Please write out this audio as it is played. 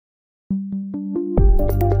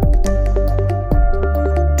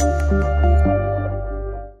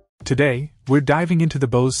Today, we're diving into the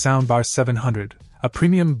Bose Soundbar 700, a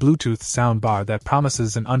premium Bluetooth soundbar that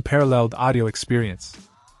promises an unparalleled audio experience.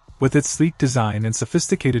 With its sleek design and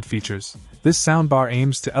sophisticated features, this soundbar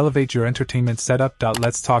aims to elevate your entertainment setup.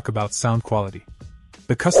 Let's talk about sound quality.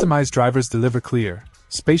 The customized drivers deliver clear,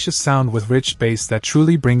 spacious sound with rich bass that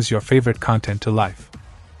truly brings your favorite content to life.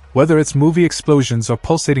 Whether it's movie explosions or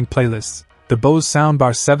pulsating playlists, the Bose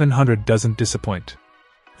Soundbar 700 doesn't disappoint.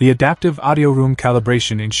 The adaptive audio room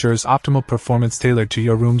calibration ensures optimal performance tailored to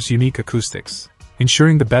your room's unique acoustics,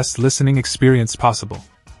 ensuring the best listening experience possible.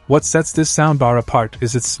 What sets this soundbar apart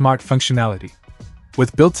is its smart functionality.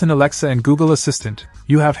 With built-in Alexa and Google Assistant,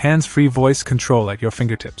 you have hands-free voice control at your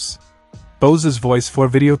fingertips. Bose's Voice for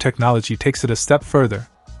Video technology takes it a step further,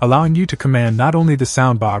 allowing you to command not only the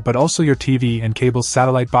soundbar but also your TV and cable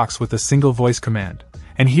satellite box with a single voice command.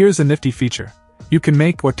 And here's a nifty feature. You can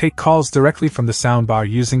make or take calls directly from the soundbar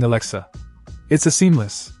using Alexa. It's a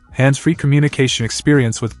seamless, hands-free communication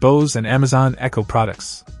experience with Bose and Amazon Echo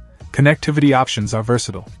products. Connectivity options are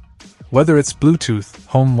versatile. Whether it's Bluetooth,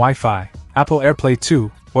 home Wi-Fi, Apple AirPlay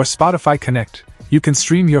 2, or Spotify Connect, you can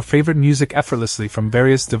stream your favorite music effortlessly from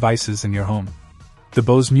various devices in your home. The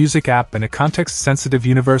Bose Music app and a context-sensitive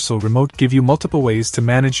universal remote give you multiple ways to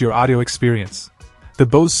manage your audio experience. The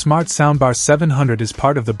Bose Smart Soundbar 700 is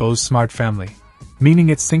part of the Bose Smart family, meaning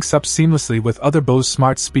it syncs up seamlessly with other Bose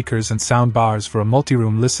smart speakers and soundbars for a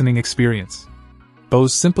multi-room listening experience.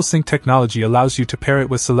 Bose SimpleSync technology allows you to pair it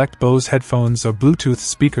with select Bose headphones or Bluetooth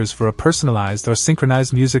speakers for a personalized or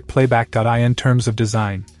synchronized music playback. In terms of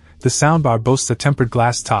design, the soundbar boasts a tempered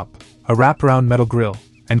glass top, a wraparound metal grille,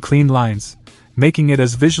 and clean lines, making it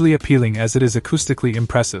as visually appealing as it is acoustically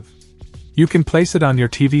impressive. You can place it on your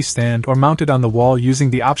TV stand or mount it on the wall using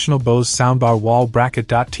the optional Bose Soundbar wall bracket.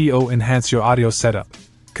 To enhance your audio setup,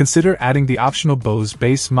 consider adding the optional Bose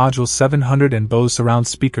Bass Module 700 and Bose surround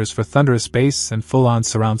speakers for thunderous bass and full-on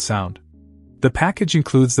surround sound. The package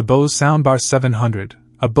includes the Bose Soundbar 700,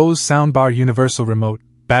 a Bose Soundbar universal remote,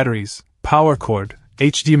 batteries, power cord,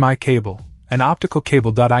 HDMI cable, and optical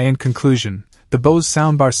cable. In conclusion, the Bose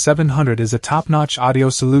Soundbar 700 is a top-notch audio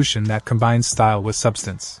solution that combines style with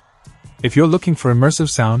substance. If you're looking for immersive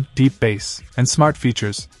sound, deep bass, and smart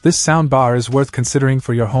features, this soundbar is worth considering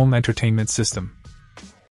for your home entertainment system.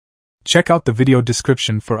 Check out the video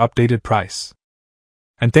description for updated price.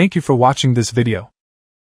 And thank you for watching this video.